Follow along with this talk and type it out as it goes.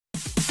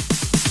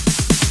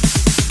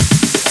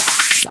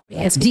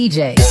It's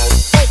DJ.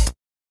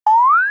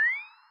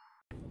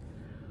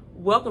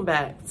 Welcome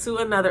back to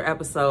another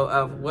episode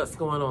of What's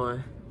Going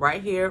On,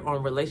 right here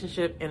on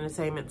Relationship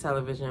Entertainment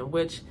Television,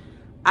 which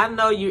I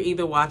know you're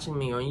either watching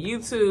me on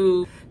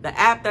YouTube, the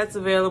app that's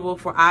available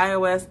for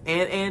iOS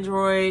and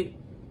Android,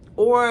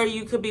 or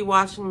you could be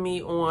watching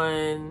me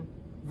on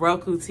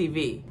Roku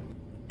TV.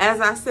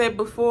 As I said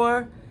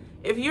before,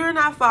 if you're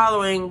not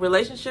following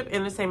Relationship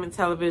Entertainment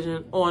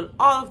Television on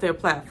all of their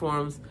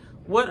platforms,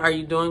 what are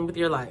you doing with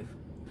your life?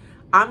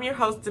 I'm your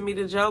host,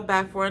 Demita Jo,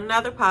 back for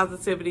another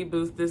positivity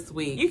boost this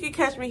week. You can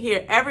catch me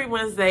here every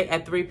Wednesday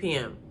at 3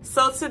 p.m.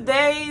 So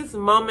today's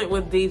moment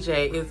with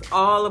DJ is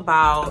all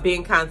about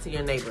being kind to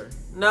your neighbor.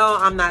 No,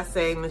 I'm not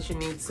saying that you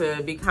need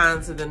to be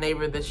kind to the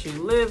neighbor that you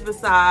live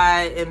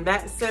beside in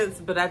that sense,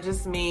 but I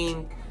just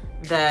mean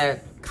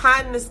that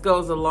kindness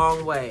goes a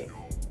long way.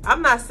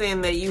 I'm not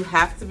saying that you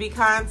have to be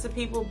kind to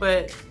people,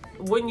 but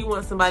wouldn't you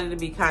want somebody to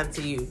be kind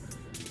to you?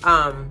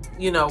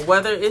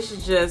 Whether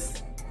it's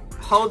just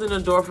holding the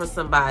door for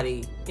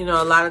somebody. A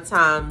lot of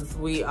times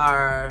we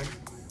are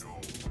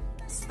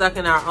stuck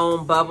in our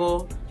own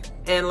bubble.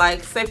 And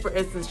like, say for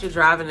instance, you're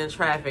driving in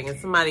traffic and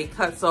somebody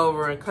cuts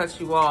over and cuts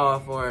you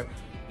off, or,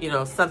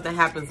 something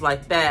happens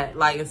like that.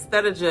 Like,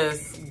 instead of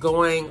just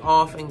going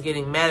off and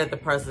getting mad at the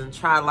person,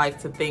 try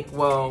to think,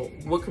 well,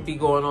 what could be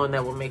going on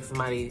that would make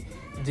somebody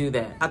do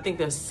that? I think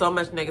there's so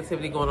much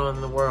negativity going on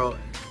in the world,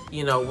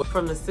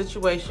 from the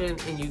situation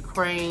in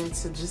Ukraine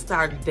to just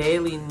our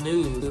daily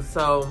news.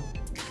 So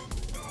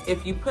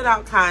if you put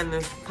out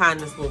kindness,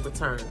 kindness will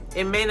return.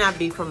 It may not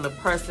be from the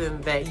person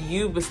that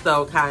you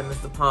bestow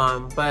kindness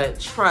upon, but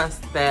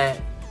trust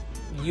that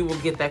you will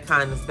get that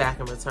kindness back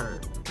in return.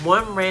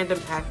 One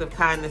random act of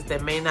kindness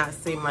that may not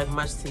seem like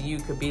much to you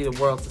could be the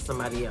world to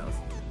somebody else.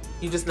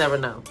 You just never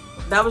know.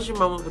 That was your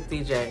moment with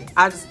DJ.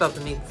 I just felt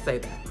the need to say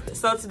that.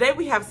 So today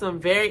we have some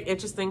very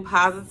interesting,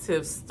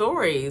 positive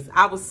stories.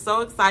 I was so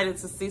excited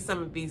to see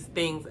some of these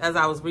things as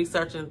I was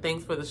researching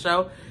things for the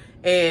show.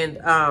 And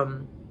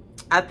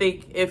I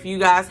think if you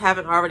guys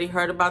haven't already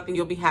heard about these,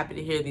 you'll be happy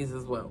to hear these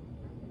as well.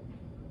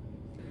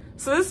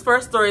 So this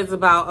first story is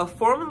about a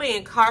formerly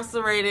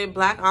incarcerated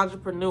Black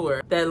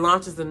entrepreneur that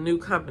launches a new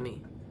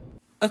company.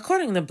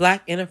 According to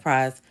Black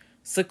Enterprise,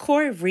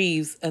 Sequoia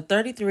Reeves, a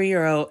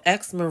 33-year-old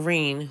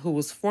ex-Marine who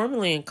was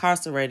formerly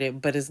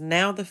incarcerated but is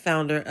now the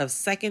founder of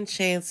Second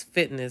Chance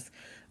Fitness,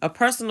 a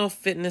personal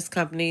fitness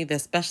company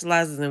that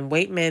specializes in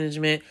weight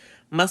management,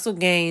 muscle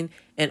gain,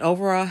 and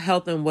overall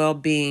health and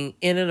well-being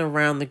in and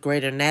around the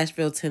greater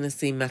Nashville,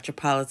 Tennessee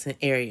metropolitan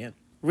area.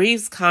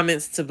 Reeves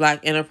comments to Black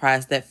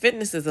Enterprise that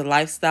fitness is a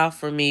lifestyle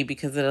for me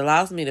because it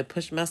allows me to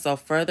push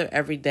myself further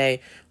every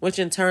day, which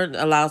in turn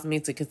allows me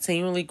to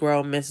continually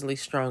grow mentally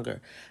stronger.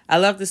 I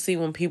love to see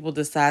when people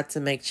decide to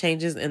make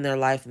changes in their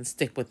life and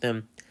stick with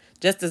them,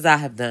 just as I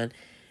have done.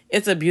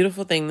 It's a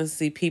beautiful thing to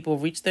see people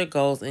reach their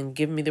goals and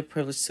give me the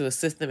privilege to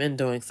assist them in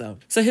doing so.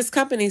 So his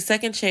company,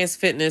 Second Chance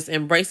Fitness,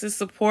 embraces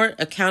support,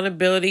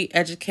 accountability,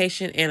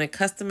 education, and a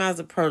customized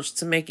approach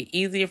to make it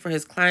easier for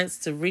his clients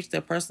to reach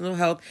their personal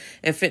health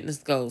and fitness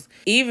goals.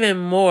 Even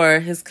more,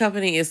 his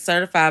company is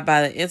certified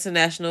by the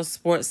International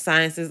Sports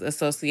Sciences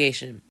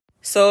Association.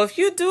 So if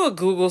you do a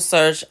Google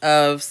search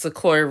of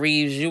Sequoia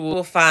Reeves, you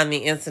will find the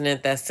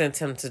incident that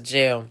sent him to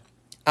jail.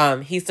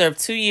 He served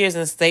 2 years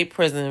in state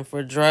prison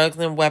for drugs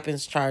and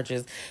weapons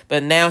charges,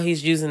 but now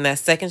he's using that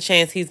second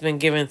chance he's been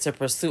given to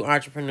pursue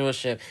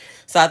entrepreneurship.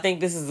 So I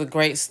think this is a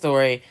great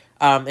story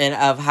and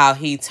of how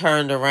he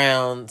turned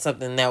around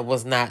something that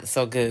was not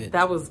so good.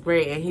 That was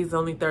great, and he's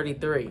only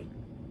 33.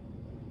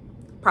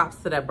 Props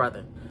to that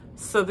brother.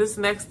 So this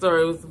next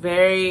story was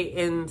very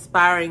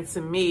inspiring to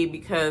me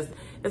because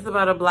it's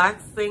about a Black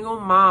single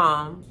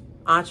mom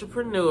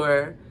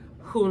entrepreneur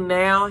who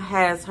now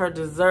has her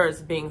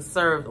desserts being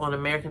served on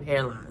American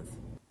Airlines.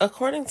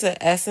 According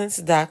to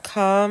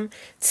Essence.com,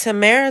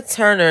 Tamara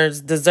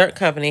Turner's dessert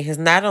company has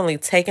not only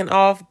taken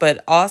off,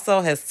 but also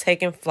has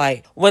taken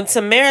flight. When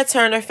Tamara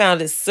Turner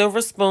founded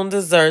Silver Spoon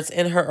Desserts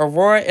in her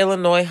Aurora,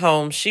 Illinois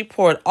home, she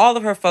poured all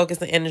of her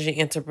focus and energy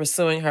into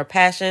pursuing her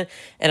passion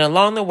and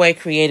along the way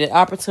created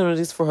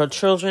opportunities for her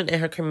children and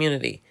her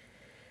community.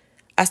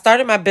 I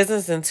started my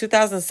business in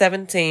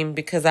 2017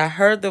 because I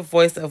heard the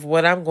voice of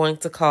what I'm going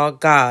to call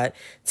God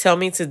tell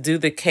me to do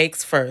the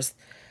cakes first.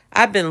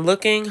 I've been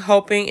looking,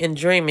 hoping, and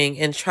dreaming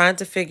and trying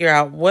to figure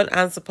out what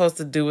I'm supposed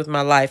to do with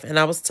my life, and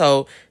I was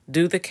told,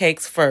 do the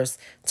cakes first,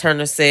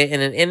 Turner said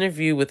in an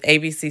interview with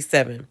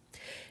ABC7.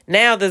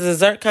 Now, the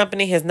dessert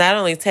company has not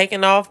only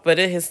taken off, but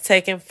it has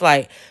taken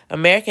flight.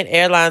 American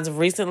Airlines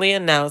recently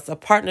announced a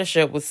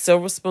partnership with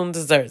Silver Spoon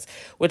Desserts,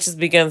 which has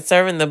begun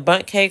serving the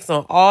bundt cakes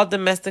on all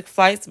domestic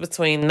flights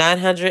between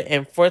 900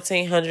 and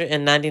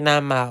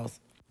 1,499 miles.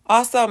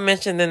 Also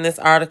mentioned in this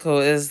article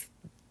is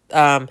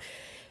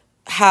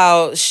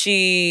how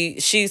she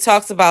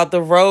talks about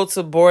the road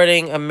to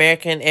boarding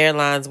American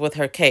Airlines with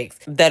her cakes,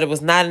 that it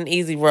was not an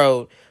easy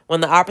road. When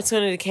the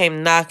opportunity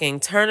came knocking,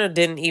 Turner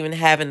didn't even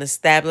have an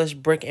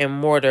established brick and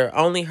mortar,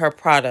 only her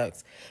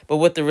products. But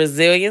with the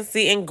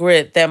resiliency and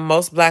grit that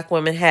most Black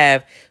women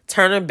have,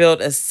 Turner built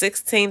a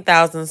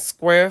 16,000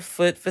 square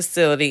foot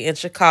facility in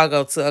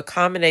Chicago to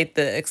accommodate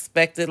the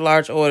expected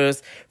large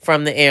orders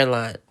from the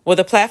airline. With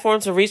a platform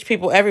to reach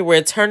people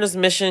everywhere, Turner's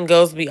mission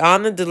goes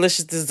beyond the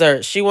delicious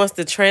dessert. She wants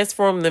to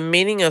transform the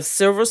meaning of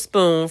silver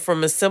spoon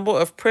from a symbol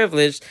of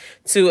privilege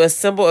to a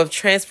symbol of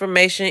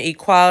transformation,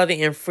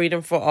 equality, and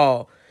freedom for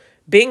all.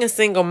 Being a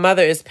single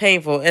mother is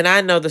painful, and I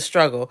know the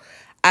struggle.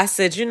 I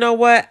said, you know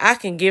what? I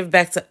can give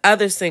back to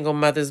other single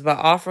mothers by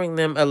offering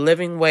them a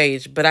living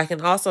wage, but I can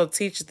also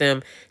teach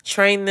them,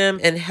 train them,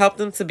 and help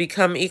them to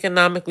become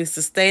economically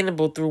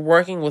sustainable through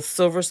working with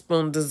silver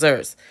spoon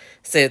desserts,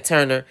 said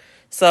Turner.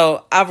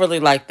 So I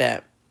really like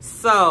that.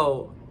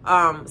 So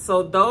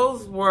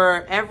those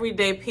were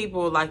everyday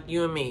people like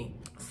you and me.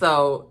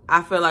 So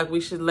I feel like we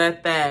should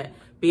let that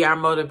be our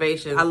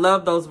motivation. I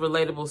love those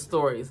relatable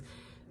stories.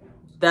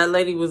 That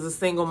lady was a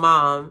single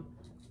mom,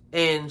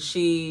 and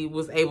she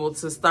was able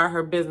to start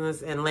her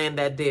business and land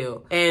that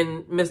deal.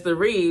 And Mr.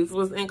 Reeves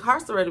was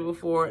incarcerated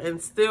before and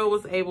still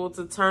was able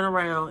to turn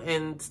around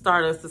and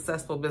start a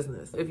successful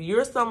business. If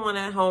you're someone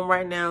at home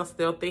right now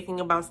still thinking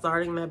about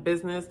starting that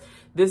business,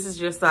 this is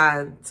your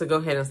sign to go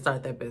ahead and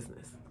start that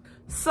business.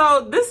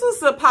 So this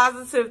was a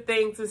positive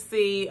thing to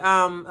see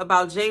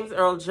about James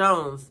Earl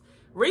Jones.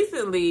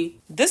 Recently,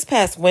 this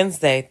past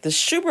Wednesday, the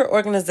Schubert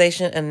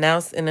organization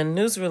announced in a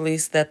news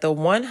release that the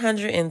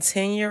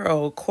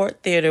 110-year-old Court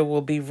Theater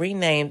will be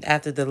renamed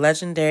after the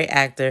legendary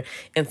actor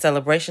in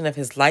celebration of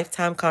his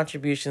lifetime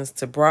contributions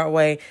to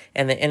Broadway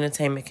and the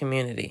entertainment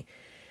community.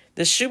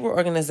 The Schubert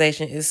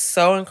organization is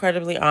so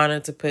incredibly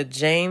honored to put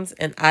James,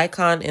 an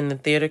icon in the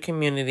theater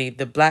community,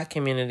 the Black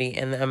community,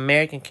 and the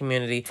American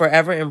community,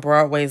 forever in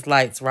Broadway's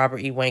lights, Robert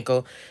E.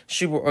 Wankel,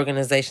 Schubert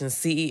organization's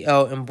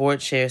CEO and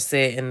board chair,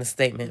 said in the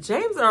statement.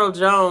 James Earl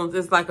Jones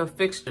is like a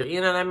fixture, you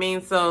know what I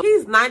mean? So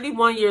he's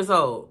 91 years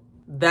old.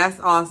 That's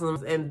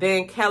awesome. And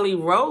then Kelly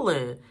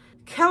Rowland.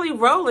 Kelly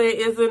Rowland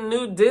is a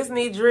new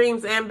Disney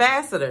Dreams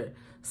ambassador.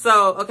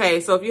 So, okay,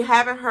 so if you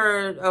haven't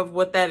heard of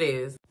what that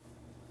is,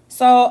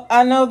 so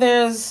I know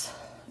there's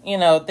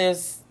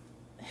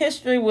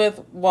history with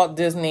Walt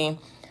Disney.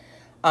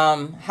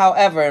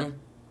 However,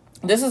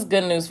 this is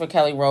good news for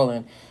Kelly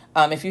Rowland.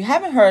 If you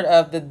haven't heard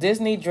of the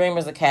Disney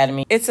Dreamers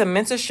Academy, it's a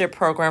mentorship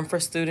program for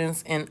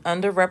students in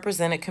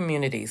underrepresented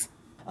communities.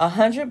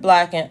 100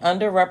 Black and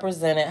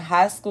underrepresented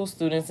high school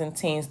students and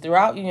teens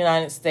throughout the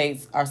United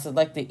States are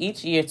selected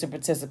each year to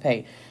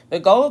participate. The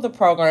goal of the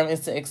program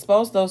is to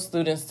expose those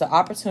students to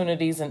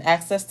opportunities and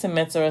access to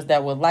mentors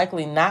that would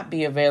likely not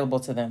be available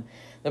to them.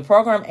 The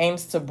program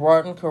aims to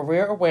broaden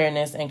career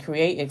awareness and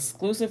create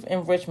exclusive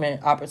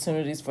enrichment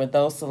opportunities for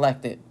those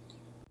selected.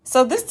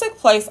 So this took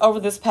place over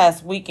this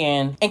past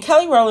weekend. In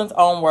Kelly Rowland's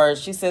own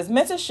words, she says,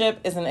 mentorship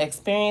is an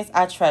experience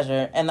I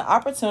treasure, and the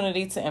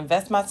opportunity to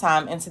invest my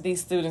time into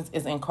these students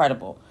is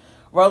incredible.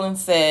 Rowland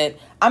said,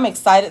 I'm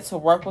excited to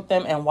work with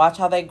them and watch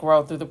how they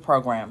grow through the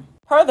program.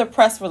 Per the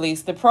press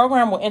release, the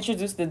program will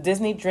introduce the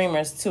Disney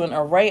Dreamers to an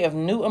array of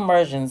new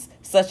immersions,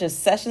 such as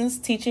sessions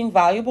teaching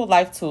valuable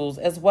life tools,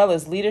 as well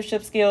as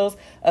leadership skills,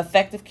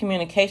 effective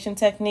communication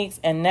techniques,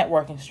 and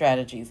networking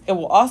strategies. It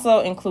will also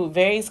include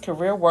various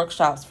career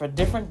workshops for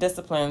different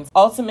disciplines,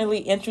 ultimately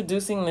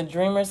introducing the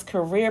Dreamers'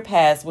 career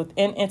paths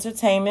within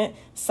entertainment,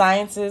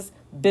 sciences,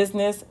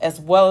 business,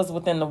 as well as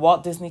within the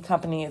Walt Disney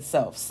Company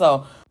itself.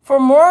 So, for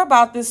more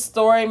about this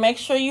story, make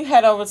sure you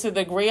head over to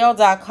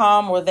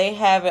thegrio.com where they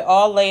have it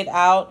all laid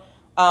out.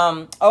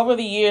 Over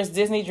the years,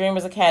 Disney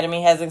Dreamers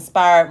Academy has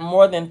inspired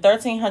more than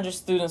 1,300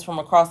 students from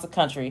across the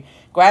country.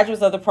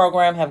 Graduates of the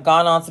program have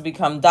gone on to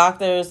become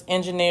doctors,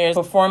 engineers,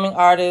 performing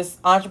artists,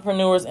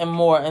 entrepreneurs, and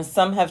more, and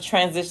some have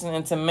transitioned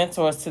into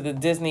mentors to the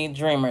Disney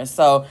Dreamers.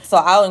 So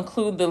I'll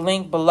include the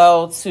link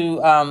below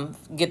to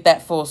get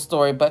that full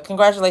story. But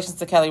congratulations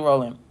to Kelly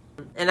Rowland.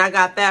 And I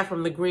got that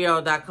from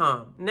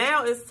thegrio.com.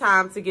 Now it's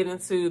time to get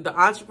into the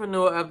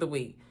Entrepreneur of the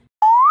Week.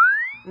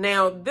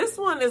 Now, this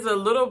one is a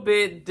little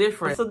bit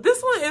different. So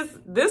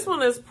this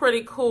one is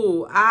pretty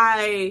cool.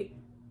 I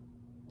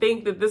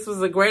think that this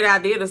was a great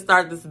idea to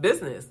start this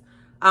business.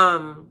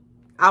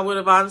 I would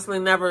have honestly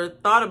never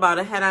thought about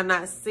it had I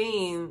not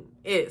seen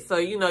it. So,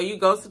 you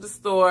go to the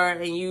store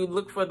and you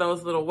look for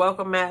those little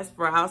welcome mats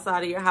for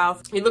outside of your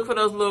house. You look for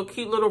those little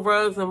cute little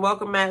rugs and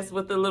welcome mats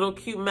with the little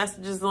cute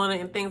messages on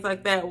it and things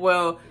like that.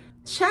 Well,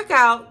 check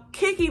out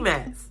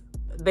KickyMats.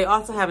 They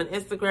also have an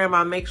Instagram.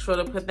 I'll make sure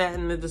to put that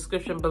in the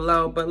description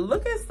below. But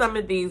look at some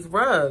of these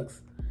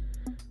rugs.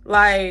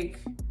 Like,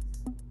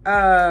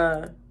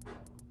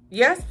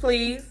 yes,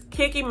 please.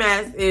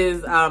 KickyMats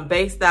is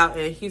based out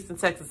in Houston,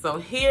 Texas. So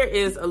here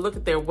is a look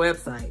at their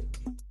website.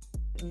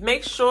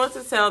 Make sure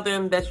to tell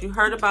them that you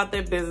heard about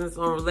their business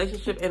on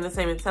Relationship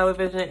Entertainment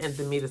Television and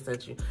Demita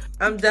sent you.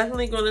 I'm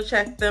definitely going to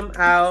check them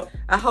out.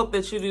 I hope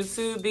that you do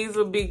too. These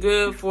will be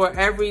good for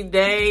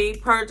everyday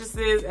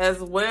purchases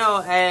as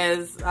well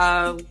as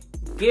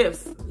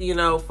gifts,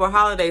 for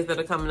holidays that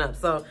are coming up.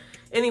 So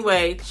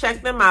anyway,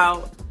 check them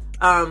out.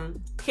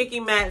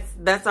 KickyMats,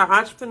 that's our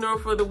entrepreneur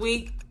for the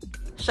week.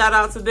 Shout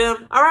out to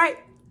them. All right,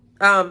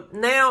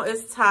 Now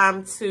it's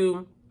time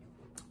to,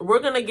 we're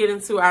going to get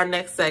into our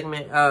next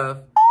segment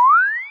of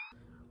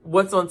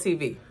what's on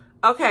TV.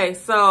 Okay,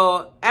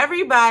 so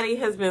everybody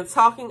has been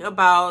talking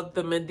about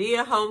the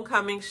Medea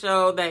Homecoming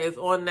show that is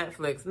on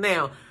Netflix.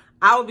 Now,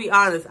 I will be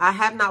honest, I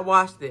have not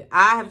watched it.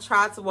 I have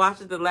tried to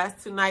watch it the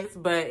last 2 nights,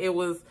 but it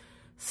was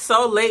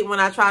so late when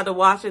I tried to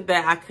watch it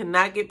that I could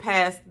not get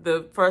past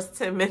the first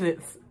 10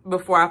 minutes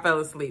before I fell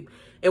asleep.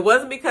 It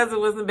wasn't because it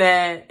wasn't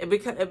bad,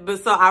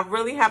 but so I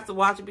really have to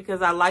watch it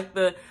because I like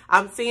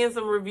I'm seeing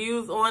some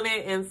reviews on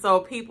it, and so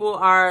people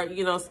are,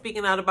 you know,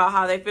 speaking out about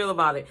how they feel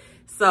about it.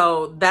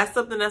 So that's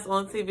something that's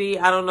on TV.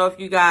 I don't know if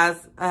you guys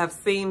have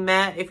seen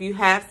that. If you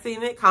have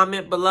seen it,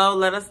 comment below.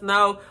 Let us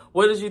know,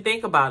 what did you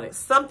think about it?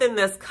 Something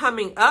that's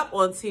coming up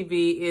on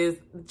TV is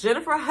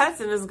Jennifer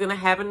Hudson is going to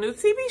have a new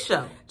TV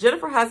show.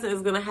 Jennifer Hudson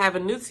is going to have a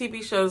new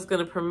TV show that's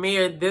going to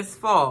premiere this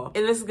fall.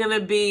 And it's going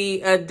to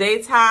be a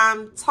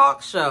daytime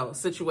talk show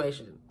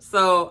situation.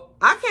 So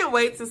I can't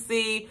wait to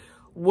see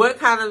what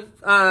kind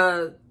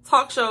of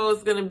talk show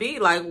it's going to be.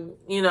 Like,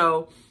 you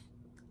know,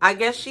 I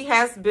guess she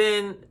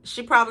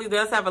probably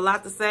does have a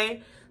lot to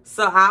say.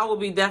 So I will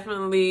be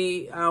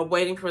definitely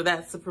waiting for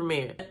that to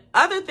premiere.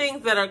 Other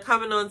things that are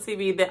coming on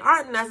TV that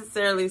aren't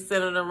necessarily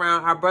centered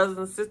around our brothers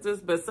and sisters,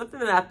 but something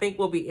that I think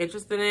we'll be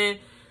interested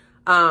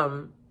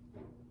in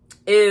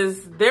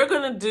is they're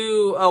going to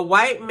do a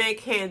White Men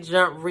Can't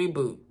Jump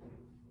reboot.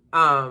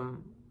 I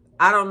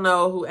don't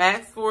know who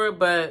asked for it,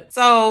 but...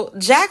 So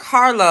Jack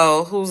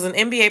Harlow, who's an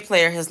NBA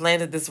player, has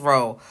landed this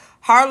role.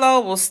 Harlow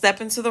will step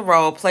into the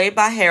role played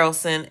by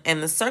Harrelson,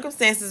 and the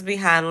circumstances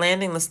behind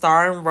landing the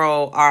starring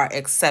role are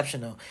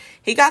exceptional.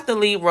 He got the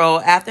lead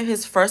role after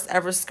his first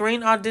ever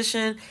screen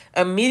audition,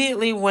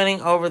 immediately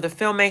winning over the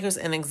filmmakers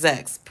and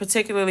execs,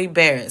 particularly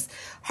Barris.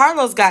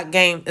 Harlow's got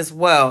game as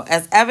well,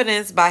 as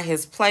evidenced by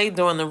his play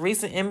during the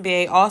recent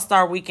NBA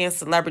All-Star Weekend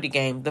Celebrity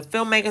Game. The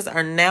filmmakers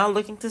are now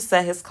looking to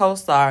set his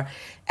co-star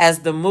as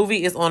the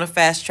movie is on a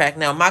fast track.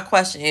 Now, my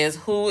question is,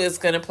 who is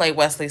going to play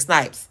Wesley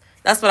Snipes?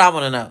 That's what I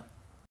want to know.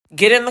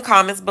 Get in the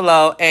comments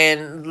below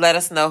and let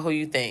us know who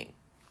you think.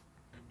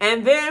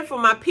 And then for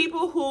my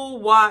people who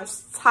watch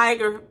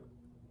Tiger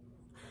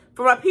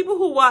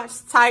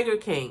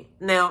King.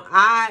 Now,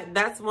 I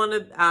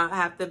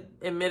have to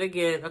admit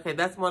again, okay,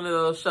 that's one of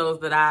those shows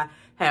that I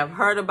have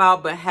heard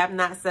about but have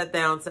not sat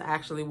down to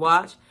actually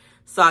watch.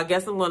 So I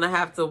guess I'm going to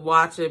have to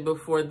watch it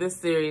before this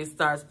series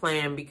starts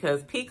playing,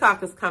 because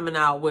Peacock is coming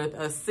out with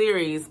a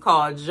series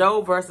called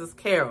Joe versus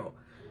Carol.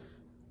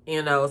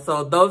 You know,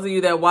 so those of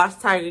you that watch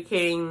Tiger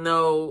King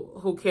know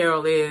who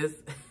Carol is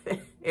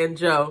and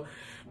Joe.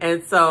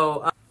 And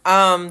so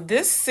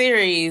this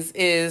series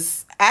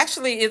is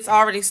actually, it's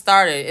already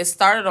started. It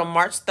started on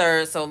March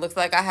 3rd. So it looks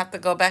like I have to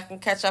go back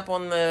and catch up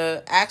on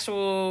the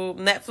actual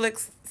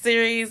Netflix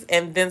series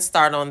and then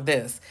start on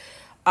this.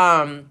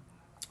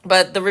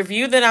 But the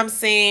review that I'm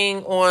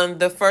seeing on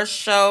the first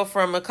show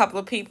from a couple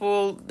of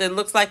people, it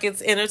looks like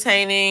it's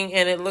entertaining,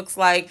 and it looks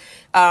like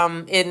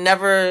it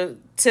never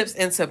tips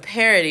into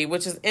parody,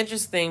 which is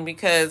interesting,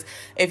 because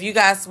if you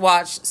guys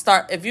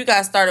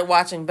started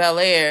watching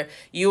Bel-Air,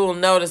 you will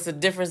notice the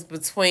difference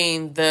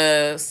between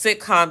the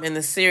sitcom and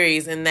the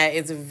series, in that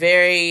it's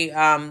very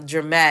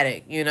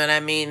dramatic. You know what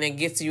I mean? It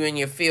gets you in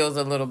your feels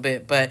a little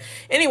bit. But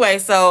anyway,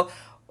 so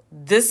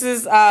this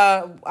is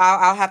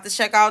I'll have to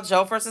check out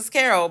Joe versus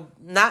Carol,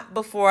 not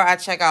before I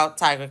check out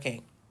Tiger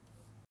King.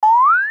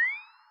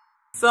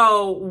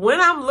 So when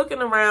I'm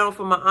looking around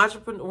for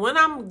when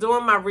I'm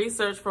doing my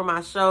research for my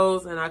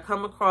shows and I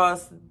come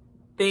across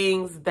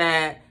things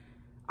that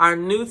are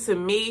new to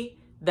me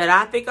that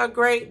I think are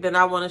great, then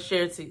I want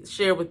to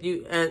share with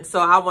you. And so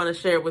I want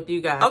to share it with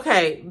you guys.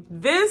 Okay,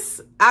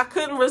 this, I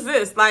couldn't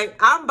resist. Like,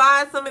 I'm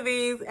buying some of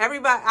these.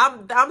 Everybody,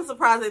 I'm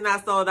surprised they're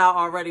not sold out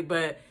already,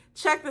 but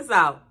check this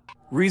out.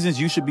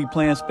 Reasons you should be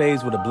playing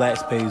spades with a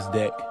BlvckSpades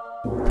deck.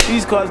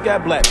 These cards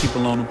got black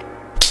people on them.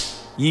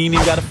 You ain't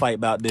even got to fight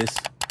about this.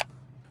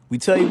 We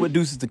tell you what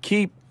deuces to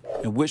keep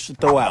and which to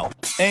throw out.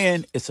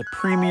 And it's a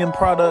premium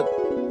product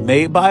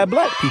made by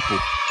black people.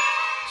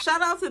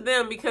 Shout out to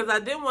them, because I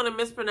didn't want to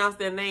mispronounce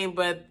their name,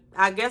 but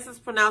I guess it's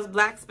pronounced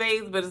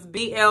BlvckSpades, but it's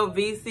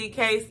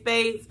BLVCK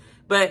Spades.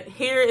 But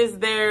here is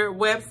their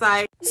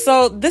website.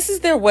 So this is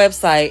their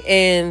website,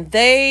 and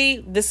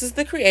this is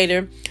the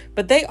creator,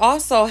 but they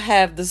also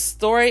have the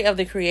story of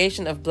the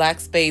creation of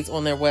BlvckSpades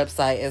on their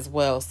website as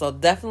well. So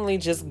definitely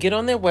just get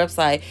on their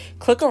website,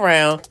 click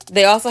around.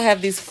 They also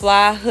have these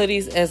fly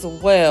hoodies as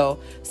well.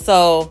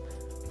 So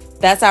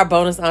that's our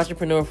bonus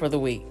entrepreneur for the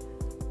week.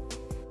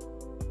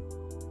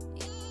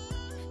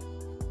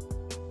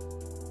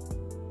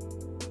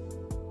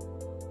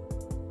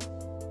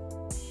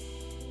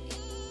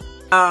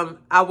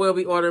 I will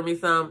be ordering me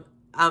some.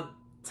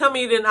 Tell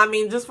me you didn't, I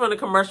mean, just from the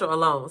commercial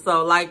alone.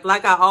 So like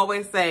I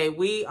always say,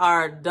 we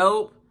are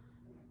dope.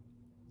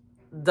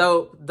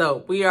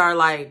 We are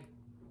like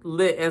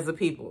lit as a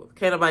people.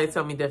 Can't nobody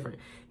tell me different.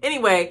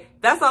 Anyway,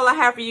 that's all I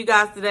have for you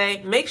guys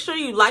today. Make sure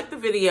you like the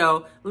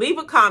video, leave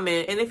a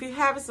comment, and if you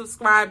haven't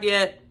subscribed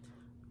yet,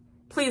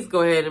 please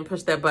go ahead and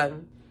push that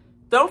button.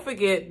 Don't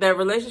forget that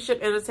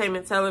Relationship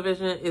Entertainment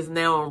Television is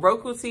now on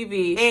Roku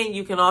TV, and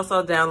you can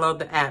also download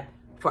the app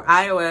for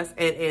iOS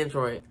and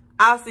Android.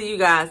 I'll see you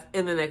guys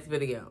in the next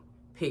video.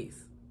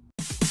 Peace.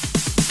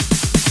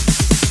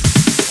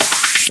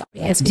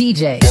 It's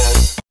DJ.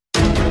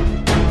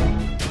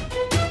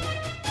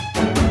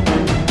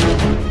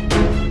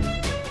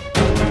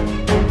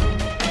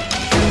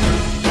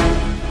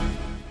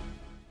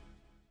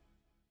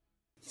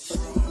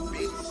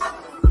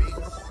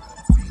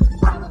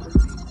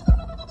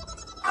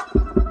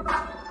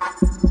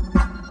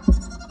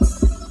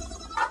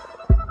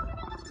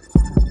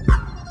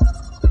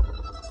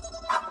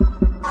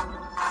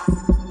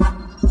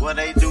 Well,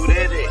 they do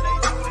that,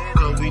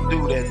 cause we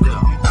do that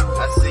though.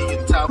 I see you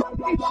talk,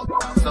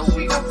 so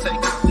we gon'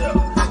 take it though.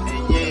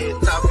 And yeah,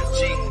 talking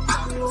cheap,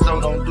 so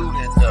don't do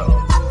that though.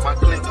 My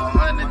click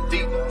 100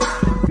 deep.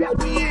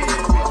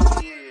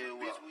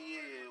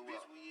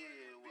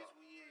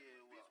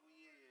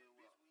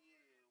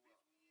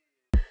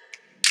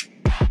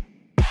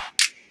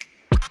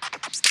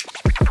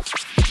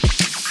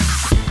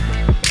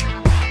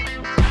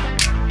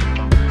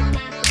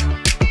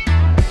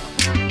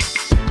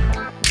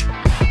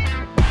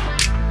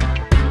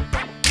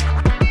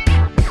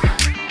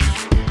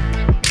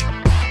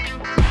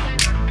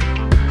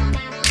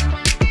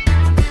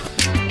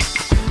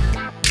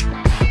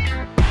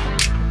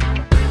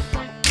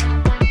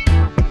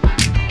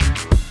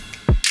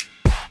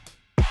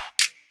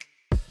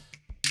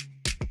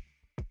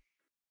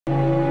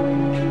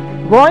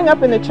 Growing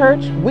up in the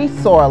church, we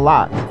saw a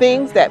lot.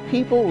 Things that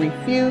people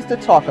refuse to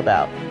talk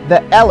about.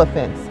 The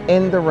elephants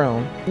in the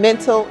room.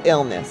 Mental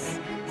illness,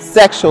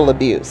 sexual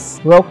abuse,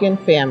 broken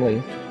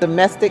families,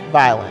 domestic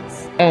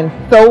violence, and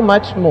so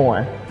much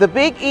more. The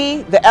Big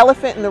E, The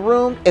Elephant in the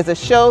Room, is a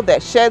show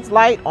that sheds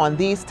light on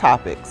these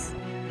topics.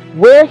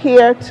 We're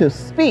here to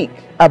speak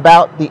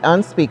about the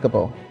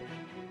unspeakable.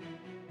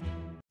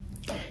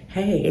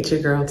 Hey, it's your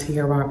girl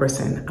Tia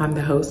Robertson. I'm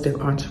the host of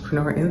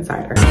Entrepreneur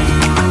Insider.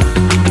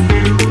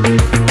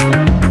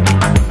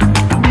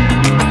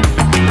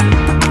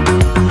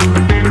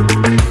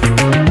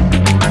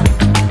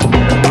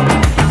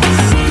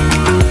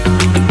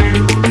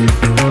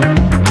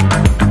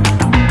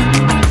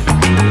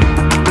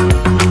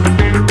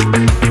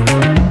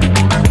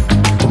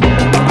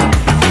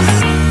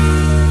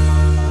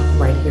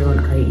 Right here on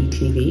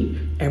RETV,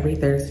 every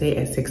Thursday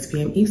at 6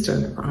 p.m.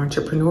 Eastern for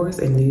entrepreneurs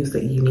and news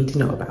that you need to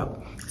know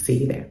about. See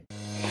you there.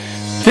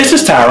 This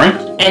is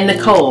Tyron and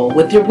Nicole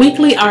with your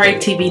weekly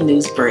RATV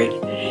news break.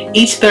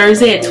 Each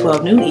Thursday at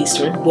 12 noon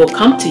Eastern, we'll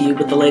come to you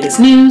with the latest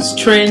news,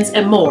 trends,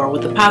 and more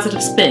with a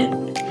positive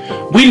spin.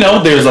 We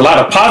know there's a lot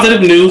of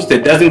positive news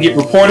that doesn't get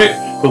reported,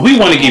 but we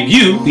want to give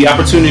you the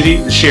opportunity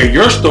to share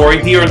your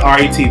story here on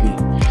RATV.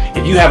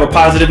 If you have a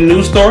positive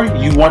news story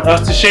you want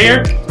us to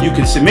share, you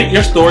can submit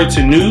your story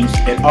to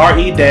news@re-tv.net.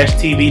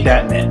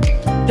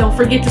 Don't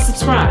forget to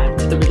subscribe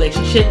to the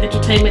Relationship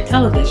Entertainment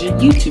Television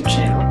YouTube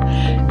channel.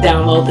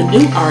 Download the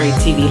new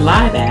RATV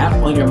Live app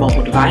on your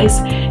mobile device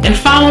and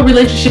follow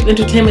Relationship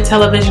Entertainment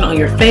Television on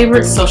your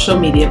favorite social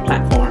media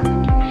platform.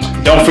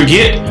 Don't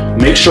forget,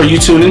 make sure you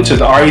tune into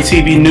the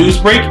RATV News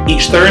Break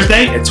each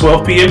Thursday at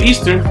 12 p.m.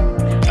 Eastern.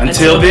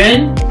 Until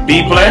then,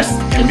 be blessed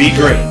and be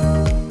great.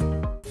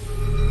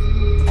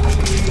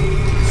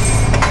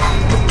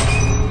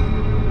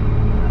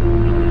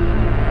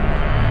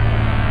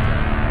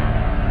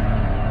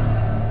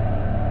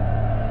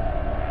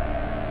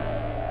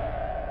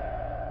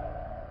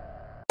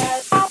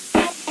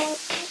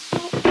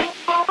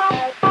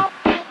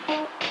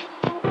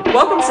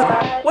 Welcome to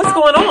What's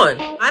Going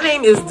On? My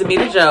name is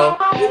Demita Joe.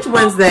 Each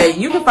Wednesday,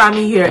 you can find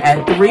me here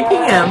at 3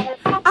 p.m.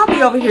 I'll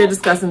be over here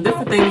discussing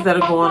different things that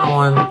are going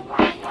on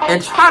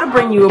and try to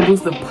bring you a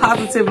boost of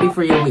positivity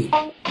for your week,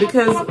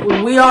 because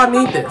we all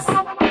need this.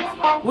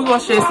 We're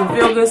going to share some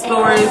feel-good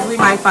stories. We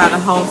might find a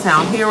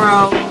hometown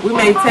hero. We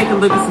may take a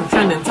look at some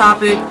trending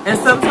topic, and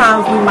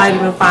sometimes we might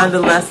even find a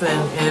lesson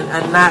in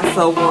a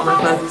not-so-warm and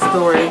fuzzy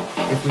story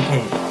if we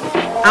can.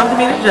 I'm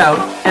Demita Joe,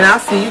 and I'll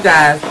see you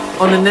guys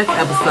on the next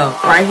episode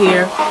right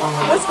here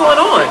on What's Going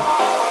On?